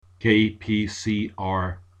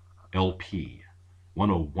KPCR LP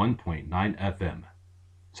 101.9 FM,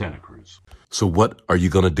 Santa Cruz. So what are you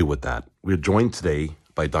going to do with that? We're joined today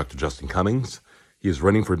by Dr. Justin Cummings. He is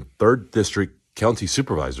running for 3rd District County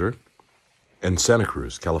Supervisor in Santa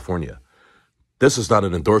Cruz, California. This is not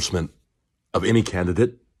an endorsement of any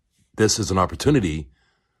candidate. This is an opportunity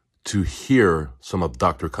to hear some of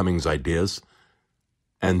Dr. Cummings' ideas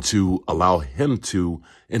and to allow him to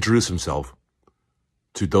introduce himself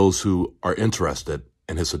to those who are interested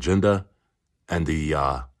in his agenda and the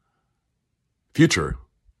future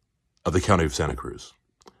of the County of Santa Cruz,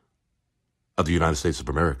 of the United States of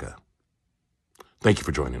America. Thank you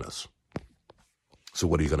for joining us. So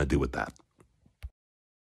what are you going to do with that?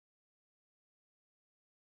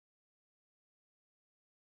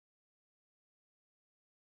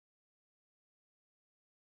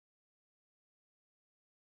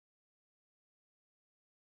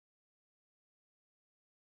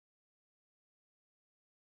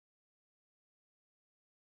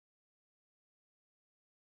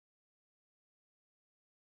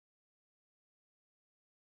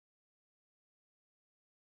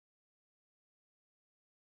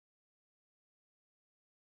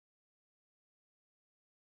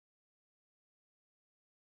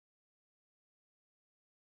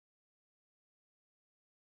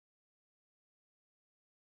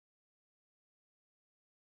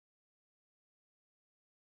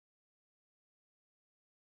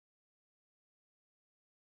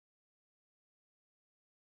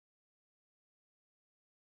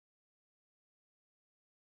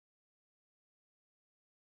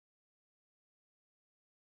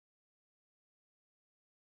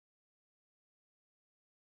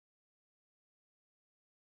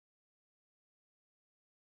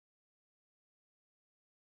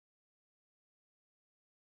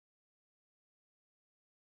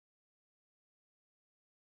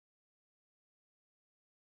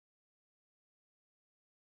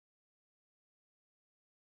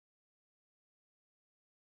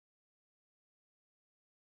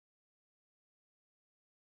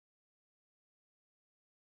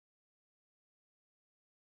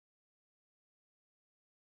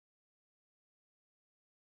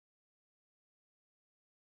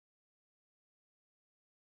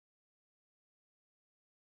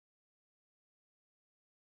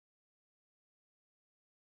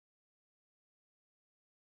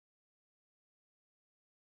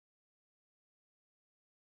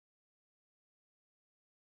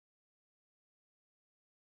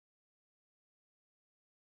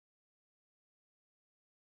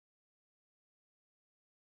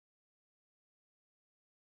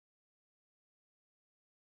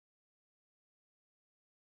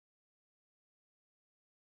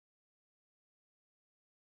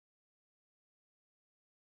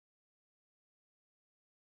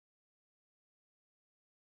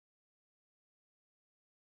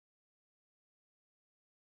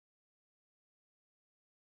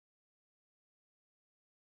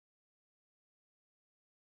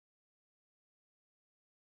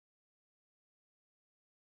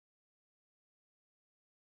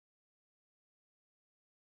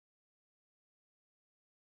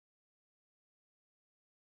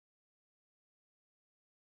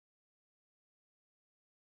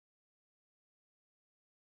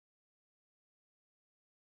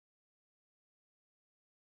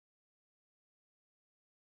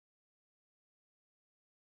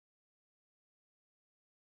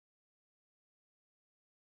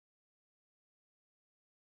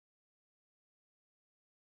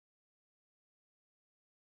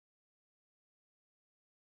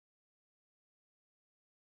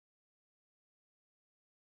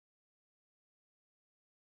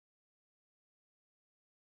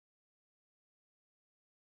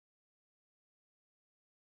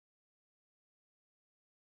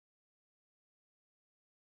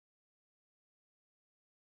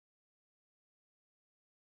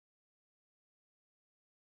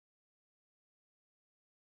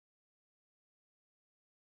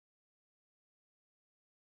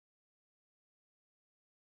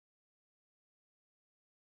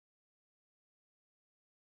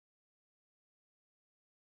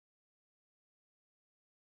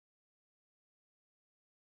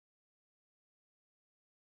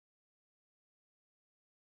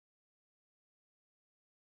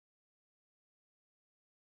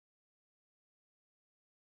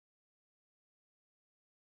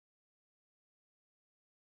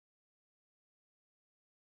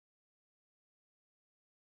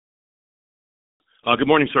 Good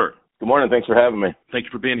morning, sir. Good morning. Thanks for having me. Thank you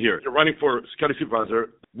for being here. You're running for county supervisor.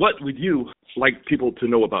 What would you like people to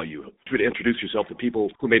know about you? To introduce yourself to people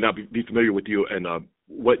who may not be familiar with you, and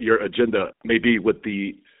what your agenda may be with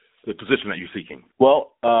the position that you're seeking.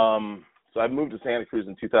 Well, so I moved to Santa Cruz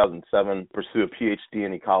in 2007, pursued a PhD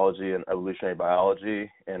in ecology and evolutionary biology,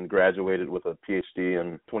 and graduated with a PhD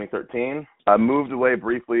in 2013. I moved away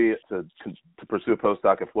briefly to pursue a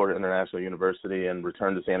postdoc at Florida International University and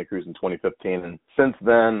returned to Santa Cruz in 2015. And since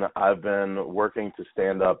then, I've been working to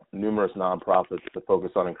stand up numerous nonprofits to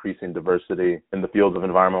focus on increasing diversity in the fields of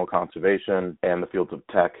environmental conservation and the fields of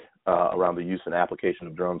tech, around the use and application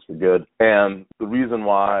of drones for good. And the reason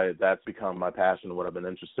why that's become my passion and what I've been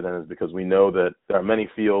interested in is because we know that there are many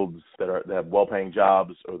fields that have well-paying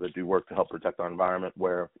jobs or that do work to help protect our environment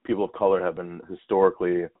where people of color have been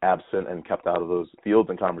historically absent and kept out of those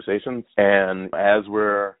fields and conversations. And as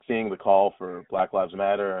we're seeing the call for Black Lives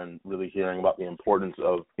Matter and really hearing about the importance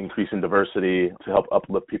of increasing diversity to help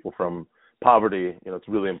uplift people from poverty, it's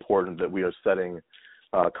really important that we are setting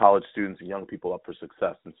college students and young people up for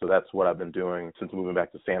success. And so that's what I've been doing since moving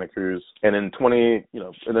back to Santa Cruz. And in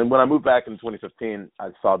and then when I moved back in 2015, I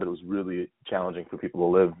saw that it was really challenging for people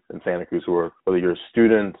to live in Santa Cruz, whether you're a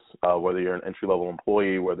student, whether you're an entry-level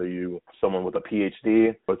employee, whether you're someone with a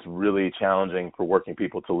PhD, but it's really challenging for working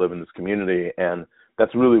people to live in this community. And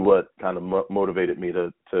that's really what kind of motivated me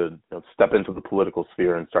to step into the political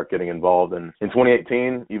sphere and start getting involved. And in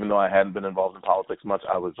 2018, even though I hadn't been involved in politics much,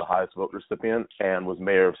 I was the highest vote recipient and was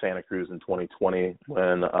mayor of Santa Cruz in 2020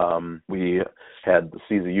 when we had the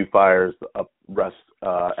CZU fires, the unrest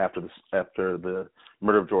after the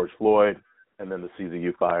murder of George Floyd, and then the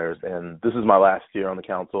CZU fires. And this is my last year on the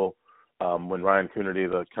council. When Ryan Coonerty,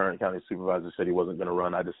 the current county supervisor, said he wasn't going to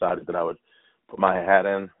run, I decided that I would put my hat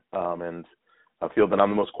in, and I feel that I'm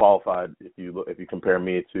the most qualified if you compare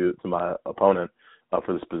me to my opponent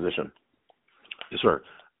for this position. Yes, sir.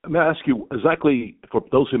 May I ask you exactly, for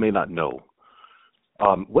those who may not know,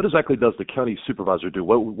 what exactly does the county supervisor do?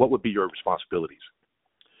 What would be your responsibilities?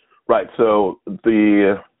 Right. So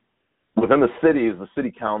within the cities, the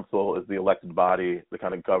city council is the elected body that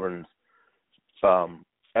kind of governs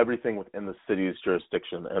everything within the city's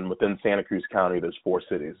jurisdiction. And within Santa Cruz County, there's 4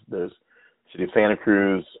 cities. There's the city of Santa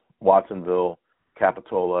Cruz, Watsonville,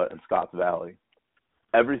 Capitola, and Scotts Valley.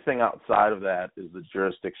 Everything outside of that is the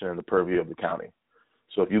jurisdiction and the purview of the county.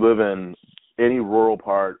 So if you live in any rural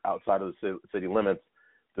part outside of the city limits,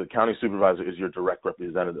 the county supervisor is your direct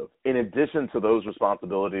representative. In addition to those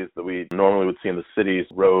responsibilities that we normally would see in the cities,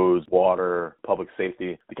 roads, water, public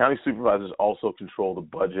safety, the county supervisors also control the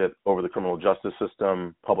budget over the criminal justice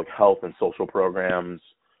system, public health and social programs.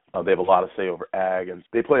 They have a lot of say over ag, and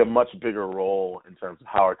they play a much bigger role in terms of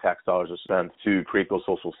how our tax dollars are spent to create those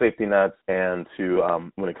social safety nets and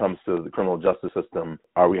to, when it comes to the criminal justice system,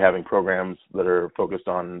 are we having programs that are focused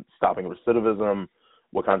on stopping recidivism?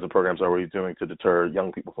 What kinds of programs are we doing to deter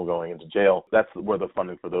young people from going into jail? That's where the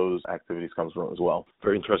funding for those activities comes from as well.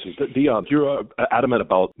 Very interesting. You're adamant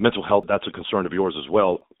about mental health. That's a concern of yours as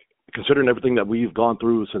well. Considering everything that we've gone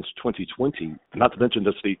through since 2020, not to mention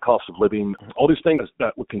just the cost of living, all these things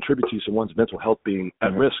that would contribute to someone's mental health being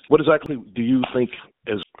at risk, what exactly do you think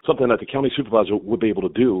is something that the county supervisor would be able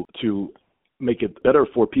to do to make it better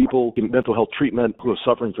for people in mental health treatment who are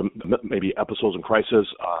suffering from maybe episodes of crisis?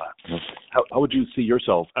 How would you see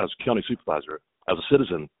yourself as county supervisor, as a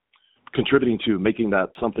citizen, contributing to making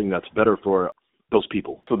that something that's better for those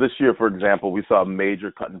people? So this year, for example, we saw a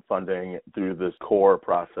major cut in funding through this core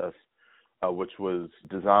process, which was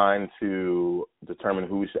designed to determine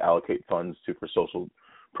who we should allocate funds to for social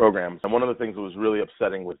programs. And one of the things that was really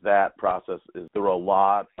upsetting with that process is there were a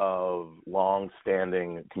lot of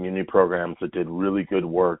long-standing community programs that did really good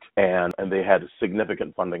work, and they had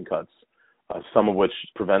significant funding cuts, some of which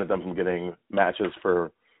prevented them from getting matches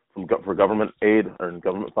for government aid or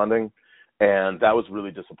government funding. And that was really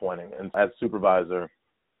disappointing. And as supervisor,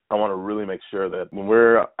 I want to really make sure that when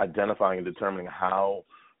we're identifying and determining how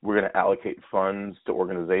we're going to allocate funds to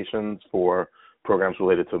organizations for programs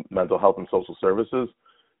related to mental health and social services,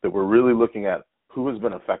 that we're really looking at who has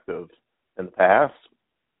been effective in the past,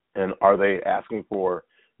 and are they asking for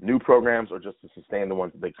new programs or just to sustain the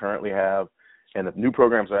ones that they currently have? And if new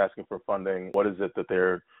programs are asking for funding, what is it that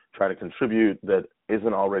they're trying to contribute that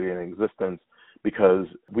isn't already in existence? Because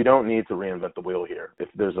we don't need to reinvent the wheel here. If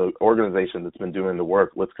there's an organization that's been doing the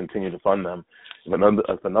work, let's continue to fund them.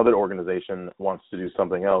 If another organization wants to do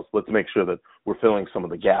something else, let's make sure that we're filling some of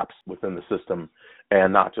the gaps within the system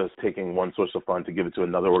and not just taking one source of fund to give it to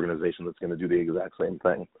another organization that's going to do the exact same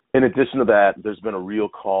thing. In addition to that, there's been a real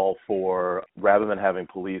call for, rather than having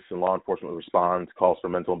police and law enforcement respond to calls for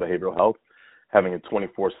mental and behavioral health, having a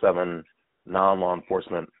 24/7 non-law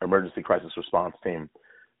enforcement emergency crisis response team.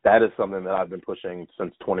 That is something that I've been pushing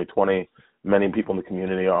since 2020. Many people in the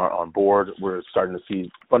community are on board. We're starting to see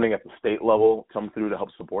funding at the state level come through to help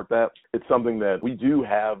support that. It's something that we do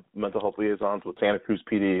have mental health liaisons with Santa Cruz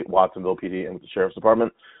PD, Watsonville PD, and with the Sheriff's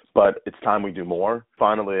Department, but it's time we do more.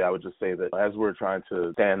 Finally, I would just say that as we're trying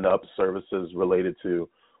to stand up services related to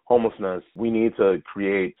homelessness, we need to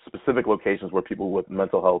create specific locations where people with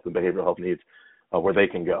mental health and behavioral health needs, where they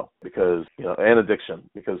can go, because, and addiction,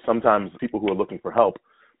 because sometimes people who are looking for help,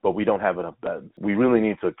 but we don't have enough beds. We really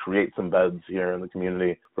need to create some beds here in the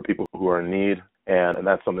community for people who are in need, and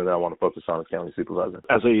that's something that I want to focus on as county supervisor.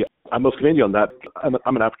 I must commend you on that.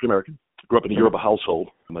 I'm an African American. Grew up in a Yoruba household.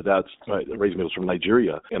 My dad's raised me was from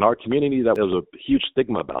Nigeria. In our community, there was a huge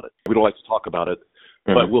stigma about it. We don't like to talk about it,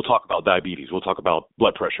 but we'll talk about diabetes. We'll talk about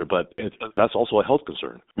blood pressure, but that's also a health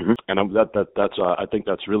concern. And that's I think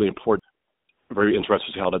that's really important. Very interested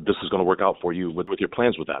to see how this is going to work out for you with your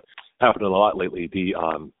plans with that. Happening a lot lately. The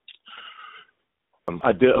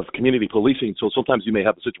idea of community policing. So sometimes you may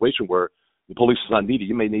have a situation where the police is not needed.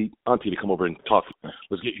 You may need auntie to come over and talk.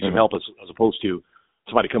 Let's get you some help, as opposed to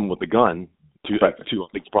somebody coming with a gun to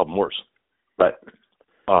make the problem worse. Right.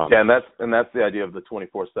 And that's the idea of the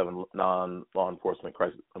 24/7 non-law enforcement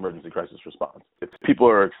emergency crisis response. If people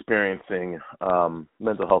are experiencing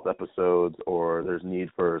mental health episodes or there's need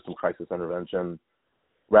for some crisis intervention,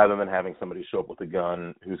 rather than having somebody show up with a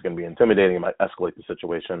gun who's going to be intimidating and might escalate the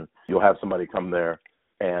situation, you'll have somebody come there,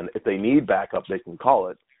 and if they need backup, they can call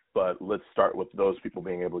it. But let's start with those people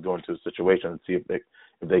being able to go into a situation and see if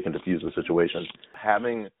they can defuse the situation.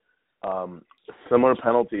 Having similar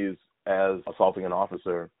penalties as assaulting an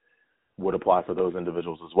officer would apply for those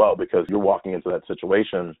individuals as well, because you're walking into that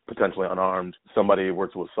situation potentially unarmed. Somebody were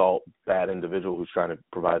to assault that individual who's trying to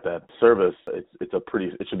provide that service, it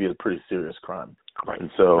should be a pretty serious crime. Right.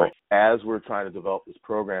 And so as we're trying to develop this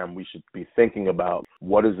program, we should be thinking about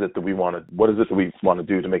what is it that we want to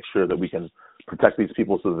do to make sure that we can protect these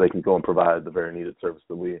people so that they can go and provide the very needed service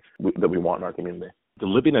that we want in our community. The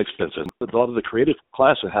living expenses. A lot of the creative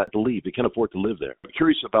class had to leave. They can't afford to live there. I'm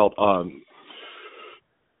curious about,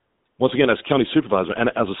 once again, as county supervisor and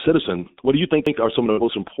as a citizen, what do you think are some of the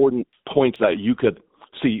most important points that you could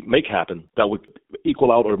see make happen that would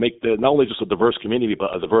equal out or make not only just a diverse community,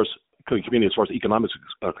 but a diverse community as far as economics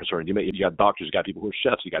are concerned? You got doctors, you got people who are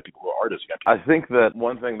chefs, you got people who are artists. I think that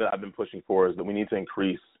one thing that I've been pushing for is that we need to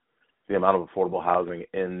increase the amount of affordable housing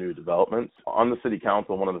in new developments. On the city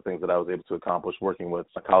council, one of the things that I was able to accomplish working with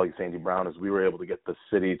my colleague Sandy Brown is we were able to get the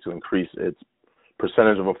city to increase its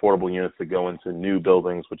percentage of affordable units that go into new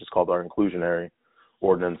buildings, which is called our inclusionary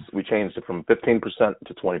ordinance. We changed it from 15%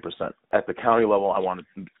 to 20%. At the county level, I wanted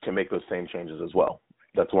to make those same changes as well.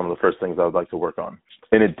 That's one of the first things I would like to work on.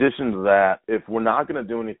 In addition to that, if we're not going to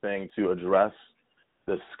do anything to address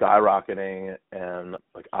the skyrocketing and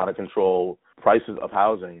out of control prices of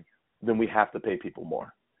housing, then we have to pay people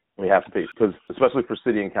more. We have to pay, because especially for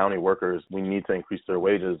city and county workers, we need to increase their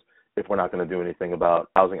wages if we're not going to do anything about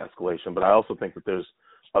housing escalation. But I also think that there's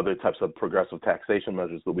other types of progressive taxation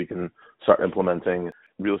measures that we can start implementing: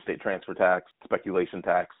 real estate transfer tax, speculation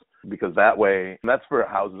tax, because that way, and that's for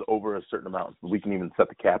houses over a certain amount. We can even set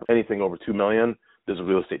the cap. Anything over $2 million, there's a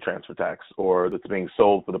real estate transfer tax, or that's being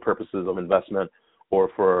sold for the purposes of investment or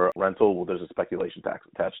for rental, well, there's a speculation tax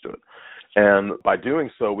attached to it. And by doing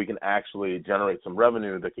so, we can actually generate some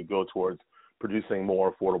revenue that could go towards producing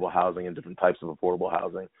more affordable housing and different types of affordable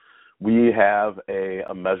housing. We have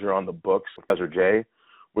a measure on the books, Measure J,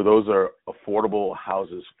 where those are affordable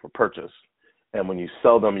houses for purchase. And when you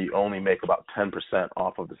sell them, you only make about 10%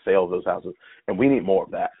 off of the sale of those houses. And we need more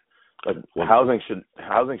of that. Housing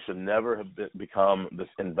should never have become this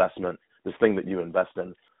investment, this thing that you invest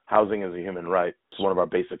in. Housing is a human right. It's one of our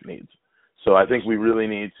basic needs. So I think we really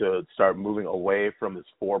need to start moving away from this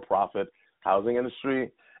for-profit housing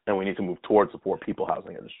industry, and we need to move towards the for-people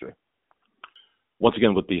housing industry. Once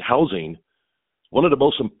again, with the housing, one of the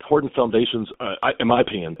most important foundations, in my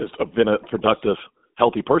opinion, of being a productive,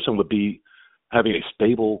 healthy person would be having a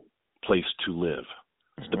stable place to live.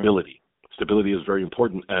 Stability. Stability is very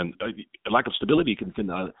important, and a lack of stability can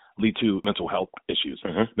lead to mental health issues.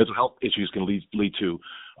 Mental health issues can lead to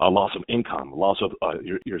loss of income, loss of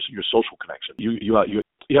your social connection.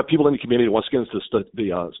 You have people in the community. Once again, it's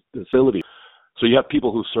the stability. So you have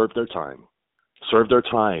people who serve their time,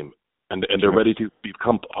 and they're ready to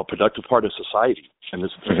become a productive part of society and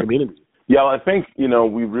this community. Yeah, well, I think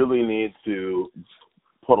we really need to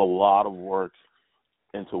put a lot of work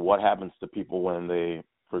into what happens to people when they,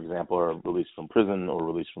 for example, are released from prison or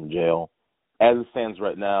released from jail. As it stands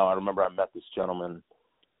right now, I remember I met this gentleman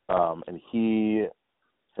and he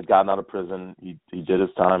had gotten out of prison. He did his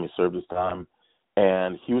time. He served his time,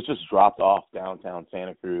 and he was just dropped off downtown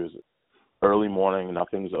Santa Cruz early morning.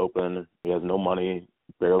 Nothing's open. He has no money,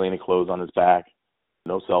 barely any clothes on his back,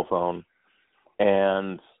 no cell phone.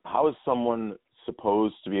 And how is someone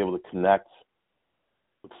supposed to be able to connect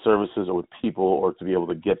with services or with people or to be able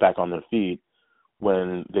to get back on their feet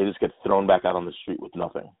when they just get thrown back out on the street with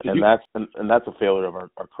nothing? And that's a failure of our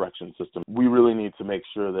correction system. We really need to make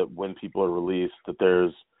sure that when people are released, that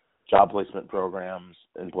there's job placement programs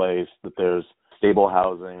in place, that there's stable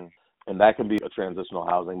housing, and that can be a transitional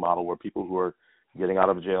housing model where people who are getting out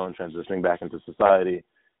of jail and transitioning back into society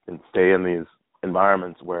can stay in these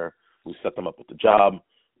environments where we set them up with a job,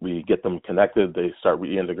 we get them connected, they start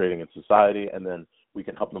reintegrating in society, and then we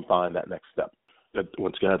can help them find that next step.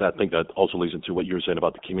 Once again, I think that also leads into what you were saying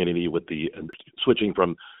about the community with the switching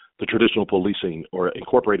from the traditional policing or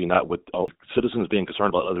incorporating that with citizens being concerned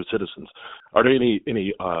about other citizens. Are there any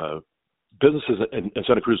businesses in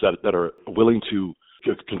Santa Cruz that are willing to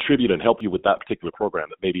contribute and help you with that particular program,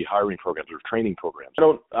 that maybe hiring programs or training programs?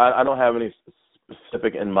 I don't have any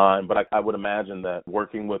specific in mind, but I would imagine that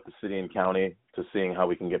working with the city and county to seeing how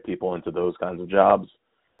we can get people into those kinds of jobs,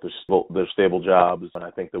 they're stable jobs, and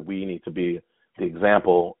I think that we need to be the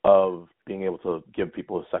example of being able to give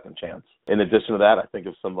people a second chance. In addition to that, I think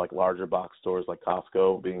of some like larger box stores like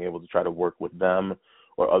Costco, being able to try to work with them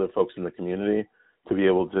or other folks in the community to be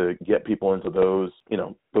able to get people into those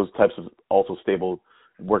types of also stable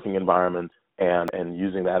working environments and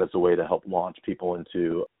using that as a way to help launch people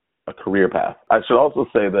into a career path. I should also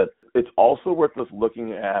say that it's also worth us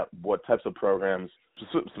looking at what types of programs,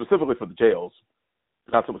 specifically for the jails,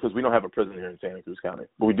 not so because we don't have a prison here in Santa Cruz County,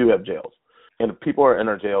 but we do have jails. And if people are in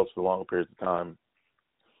our jails for long periods of time,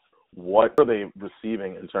 what are they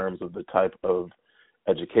receiving in terms of the type of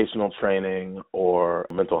educational training or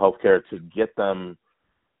mental health care to get them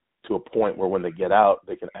to a point where when they get out,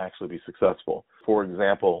 they can actually be successful? For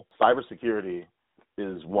example, cybersecurity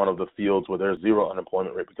is one of the fields where there's zero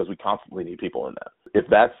unemployment rate because we constantly need people in that. If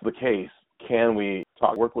that's the case, can we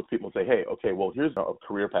work with people and say, hey, okay, well, here's a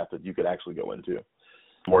career path that you could actually go into,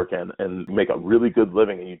 work in, and make a really good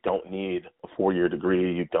living, and you don't need a 4-year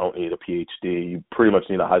degree, you don't need a PhD, you pretty much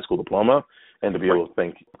need a high school diploma, and to be able to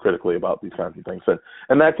think critically about these kinds of things.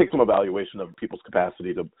 And that takes some evaluation of people's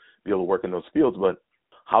capacity to be able to work in those fields, but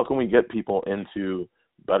how can we get people into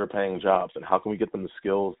better paying jobs, and how can we get them the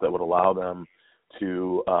skills that would allow them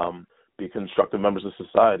to be constructive members of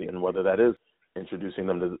society, and whether that is introducing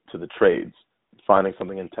them to the trades, finding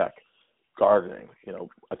something in tech, gardening.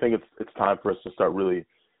 I think it's time for us to start really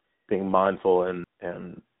being mindful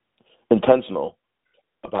and intentional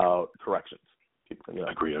about corrections.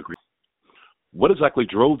 I agree. What exactly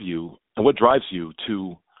drove you and what drives you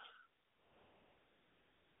to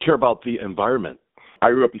care about the environment? I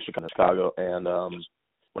grew up in Chicago, and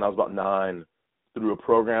when I was about 9, through a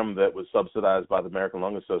program that was subsidized by the American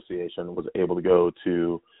Lung Association, was able to go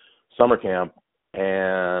to summer camp,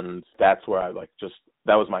 and that's where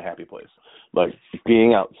that was my happy place. Like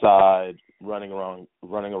being outside, running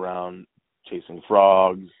around, chasing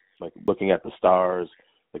frogs, like looking at the stars.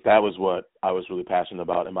 Like that was what I was really passionate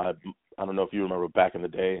about. And I don't know if you remember back in the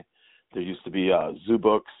day, there used to be Zoo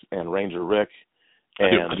Books and Ranger Rick.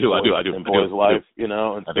 And I do. And Boy's Life, and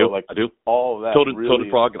I so do. all of that. Toad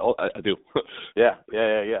Frog, and all I do. Yeah.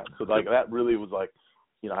 So that really was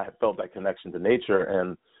I had felt that connection to nature.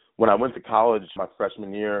 And when I went to college my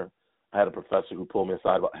freshman year, I had a professor who pulled me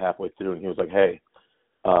aside about halfway through, and he was like, "Hey,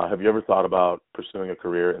 have you ever thought about pursuing a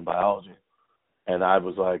career in biology?" And I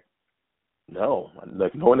was like, "No."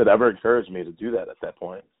 Like no one had ever encouraged me to do that at that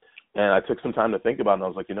point. And I took some time to think about it, and I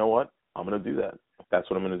was like, "You know what? I'm going to do that. That's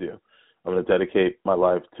what I'm going to do. I'm going to dedicate my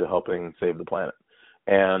life to helping save the planet."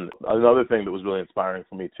 And another thing that was really inspiring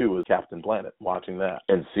for me, too, was Captain Planet, watching that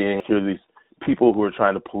and seeing these people who are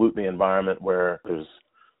trying to pollute the environment where there's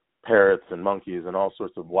parrots and monkeys and all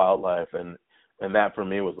sorts of wildlife. And that, for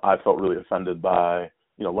me, I felt really offended by,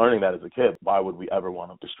 learning that as a kid. Why would we ever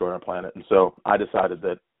want to destroy our planet? And so I decided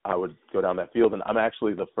that I would go down that field. And I'm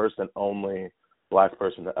actually the first and only Black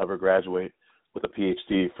person to ever graduate with a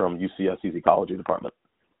PhD from UCSC's ecology department.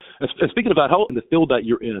 And speaking about how in the field that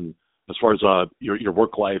you're in, as far as your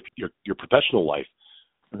work life, your professional life,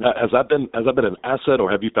 mm-hmm. has that been an asset,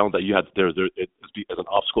 or have you found that you had as an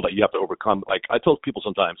obstacle that you have to overcome? Like I tell people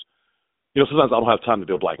sometimes, sometimes I don't have time to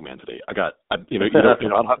be a Black man today. I don't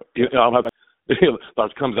have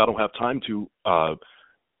Cummings, I don't have time to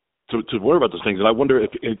worry about those things. And I wonder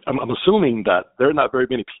if I'm assuming that there are not very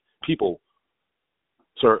many people,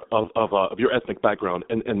 sir, of your ethnic background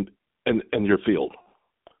and your field.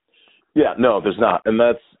 Yeah, no, there's not. And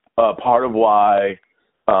Part of why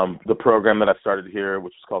the program that I started here,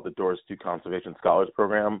 which is called the Doors to Conservation Scholars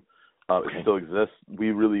Program, it still exists.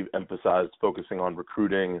 We really emphasized focusing on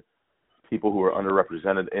recruiting people who are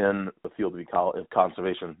underrepresented in the field of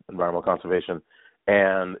conservation, environmental conservation.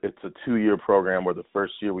 And it's a 2-year program where the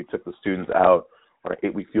first year we took the students out on an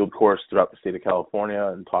 8-week field course throughout the state of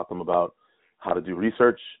California and taught them about how to do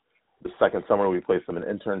research. The second summer, we placed them in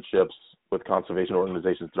internships with conservation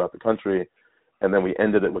organizations throughout the country. And then we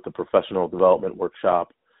ended it with a professional development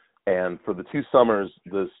workshop. And for the 2 summers,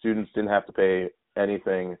 the students didn't have to pay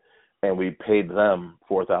anything, and we paid them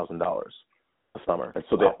 $4,000 a summer. And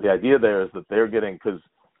so the idea there is that they're getting, because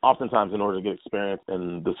oftentimes in order to get experience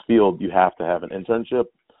in this field, you have to have an internship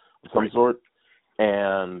of some sort.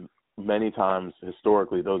 And many times,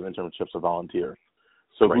 historically, those internships are volunteer.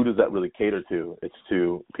 So who does that really cater to? It's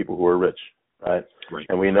to people who are rich, right?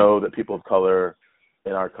 And we know that people of color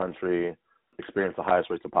in our country experience the highest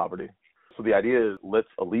rates of poverty. So the idea is let's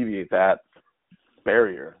alleviate that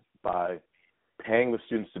barrier by paying the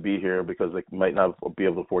students to be here because they might not be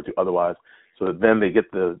able to afford to otherwise, so that then they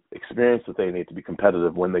get the experience that they need to be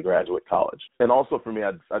competitive when they graduate college. And also for me,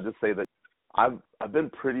 I'd just say that I've been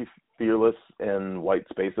pretty fearless in white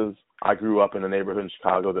spaces. I grew up in a neighborhood in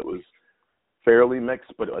Chicago that was fairly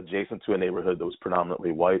mixed, but adjacent to a neighborhood that was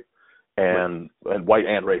predominantly white and white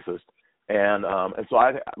and racist. And so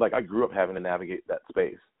I grew up having to navigate that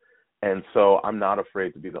space. And so I'm not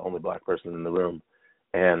afraid to be the only black person in the room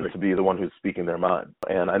and to be the one who's speaking their mind.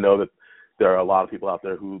 And I know that there are a lot of people out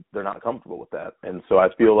there who they're not comfortable with that. And so I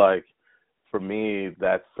feel like for me,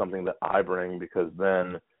 that's something that I bring, because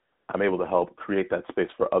then I'm able to help create that space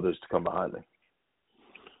for others to come behind me.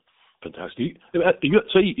 Fantastic.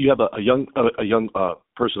 So you have a young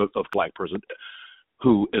person, a black person,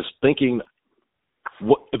 who is thinking.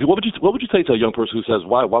 What would you say to a young person who says,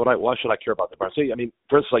 why should I care about the environment? Say, I mean,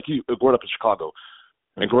 for instance, like you growing up in Chicago,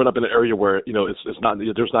 and growing up in an area where there's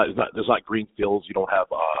not green fields, you don't have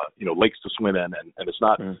lakes to swim in, and it's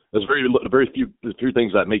not there's very few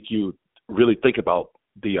things that make you really think about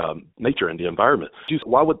the nature and the environment.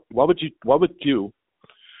 Why would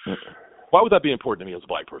that be important to me as a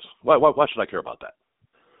black person? Why should I care about that?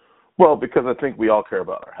 Well, because I think we all care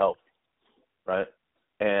about our health, right?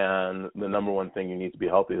 And the number one thing you need to be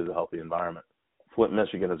healthy is a healthy environment. Flint,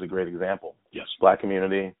 Michigan is a great example. Yes. Black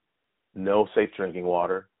community, no safe drinking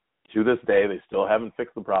water. To this day, they still haven't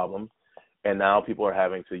fixed the problem. And now people are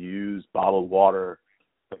having to use bottled water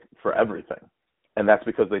for everything. And that's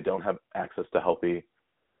because they don't have access to healthy,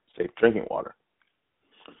 safe drinking water.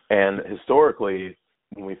 And historically,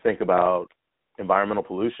 when we think about environmental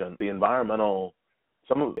pollution,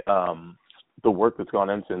 some of the work that's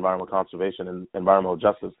gone into environmental conservation and environmental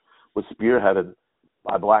justice was spearheaded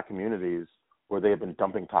by black communities where they have been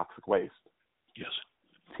dumping toxic waste. Yes.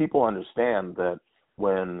 People understand that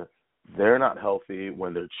when they're not healthy,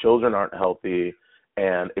 when their children aren't healthy,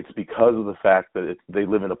 and it's because of the fact that they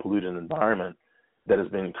live in a polluted environment that has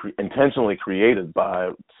been intentionally created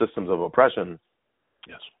by systems of oppression.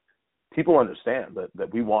 Yes. People understand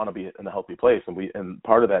that we want to be in a healthy place, and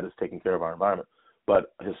part of that is taking care of our environment.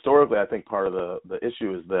 But historically, I think part of the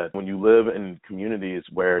issue is that when you live in communities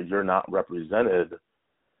where you're not represented,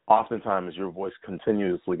 oftentimes your voice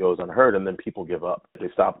continuously goes unheard, and then people give up. They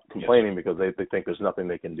stop complaining because they think there's nothing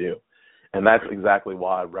they can do. And that's exactly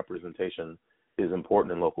why representation is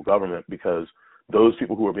important in local government, because those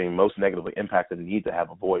people who are being most negatively impacted need to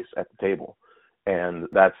have a voice at the table. And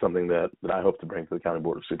that's something that I hope to bring to the County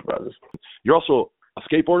Board of Supervisors. You're also a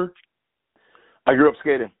skateboarder? I grew up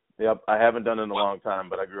skating. Yep, I haven't done it in a long time,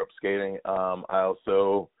 but I grew up skating. I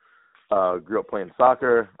also grew up playing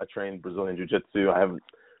soccer. I trained Brazilian Jiu-Jitsu.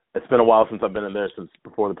 It's been a while since I've been in there, since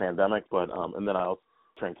before the pandemic, but and then I also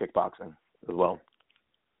trained kickboxing as well.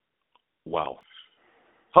 Wow.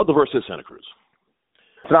 How diverse is Santa Cruz?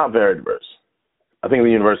 It's not very diverse. I think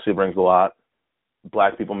the university brings a lot.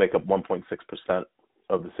 Black people make up 1.6%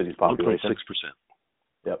 of the city's population. 1.6%.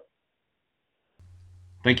 Yep.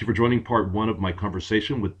 Thank you for joining part 1 of my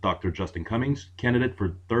conversation with Dr. Justin Cummings, candidate for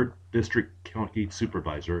 3rd District County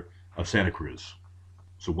Supervisor of Santa Cruz.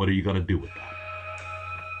 So what are you going to do with that?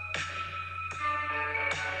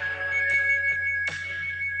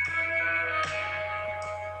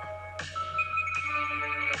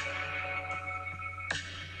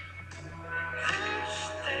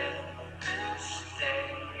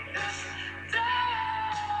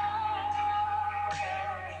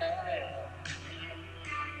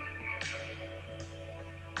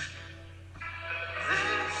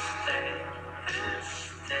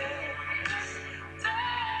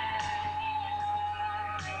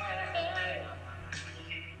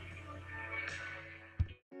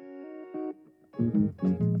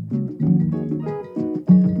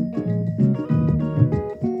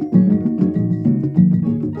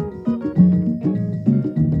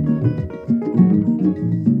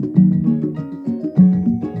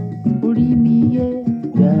 Orí mi yé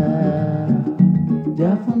jà,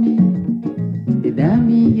 jà fún mi. Ẹ̀dá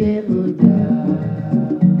mi yé o jà,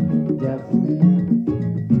 jà fún mi.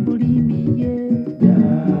 Orí mi yé jà,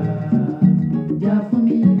 jà fún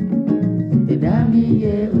mi. Ẹ̀dá mi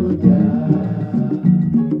yé o jà,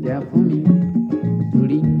 jà fún mi.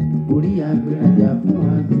 Torí orí agbérajà fún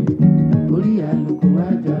àgbẹ̀, orí àlùkò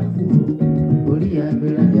àjà fún o. Orí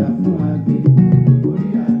agbérajà fún àgbẹ̀, orí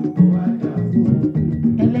àlùkò àjà fún o.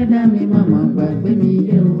 Ẹlẹ́dàá mi màmá gbàgbé mi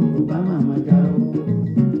yé o, kò bá màmá jà o.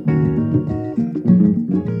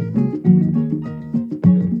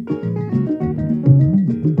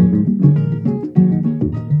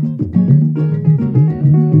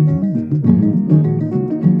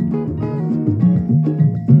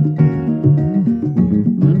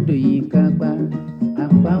 Mondo yìí kápá,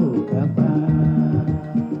 apá ò kápá.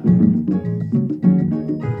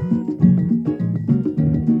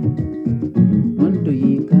 Mondo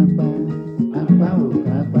yìí kápá, apá ò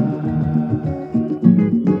kápá.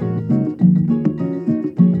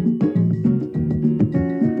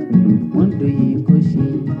 Mondo yìí kò ṣe,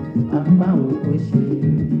 apá ò kò ṣe.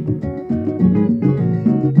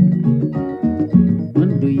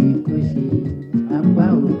 Mondo yìí kò ṣe, apá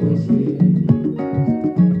ò kò ṣe.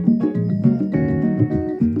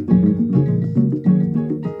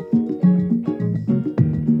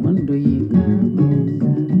 Mondo yìí ká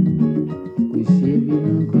gbọ̀ngà, kò ṣe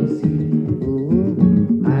bínú kò sí. Owó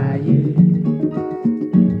ayé,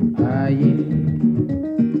 ayé.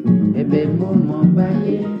 Ẹ̀bẹ̀ mo mọ̀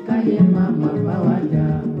báyé, káyé má má bá wa jà.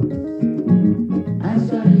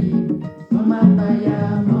 Aṣọ yìí mo má fàyà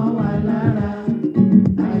mọ́ wa lára.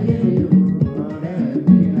 Ayé o, ọ̀rẹ́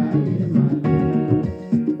mi, ayé má lé.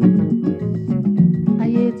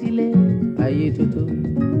 Ayé tilé, ayé tótó.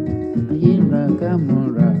 Ayé ń ra ká mọ̀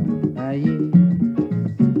ra ayé.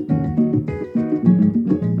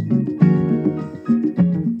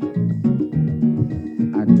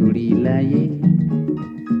 Àtòrí láyé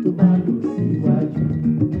tó bá lò síwájú,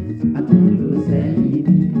 a tún lò sẹ́yìn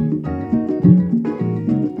ni.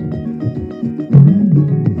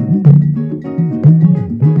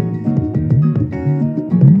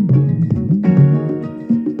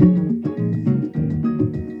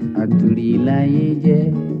 Àtòrí láyé jẹ́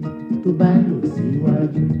tó bá lò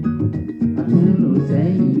síwájú, a tún lò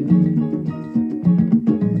sẹ́yìn ni.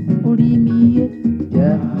 Orí mi yé jà,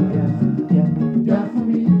 jà, jà, jà fún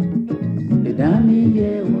mi. Ẹ̀dá mi yé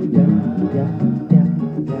o jà, jà, jà,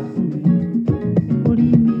 jà fún mi. Orí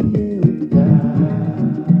mi yé o jà,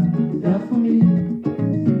 jà fún mi.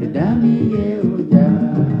 Ẹ̀dá mi yé o jà,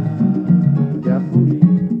 jà fún mi.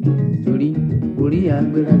 Torí orí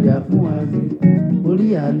agbérajà fún àgbẹ̀, orí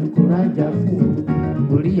àlùkò rájà fún o.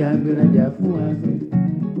 Orí agbérajà fún àgbẹ̀,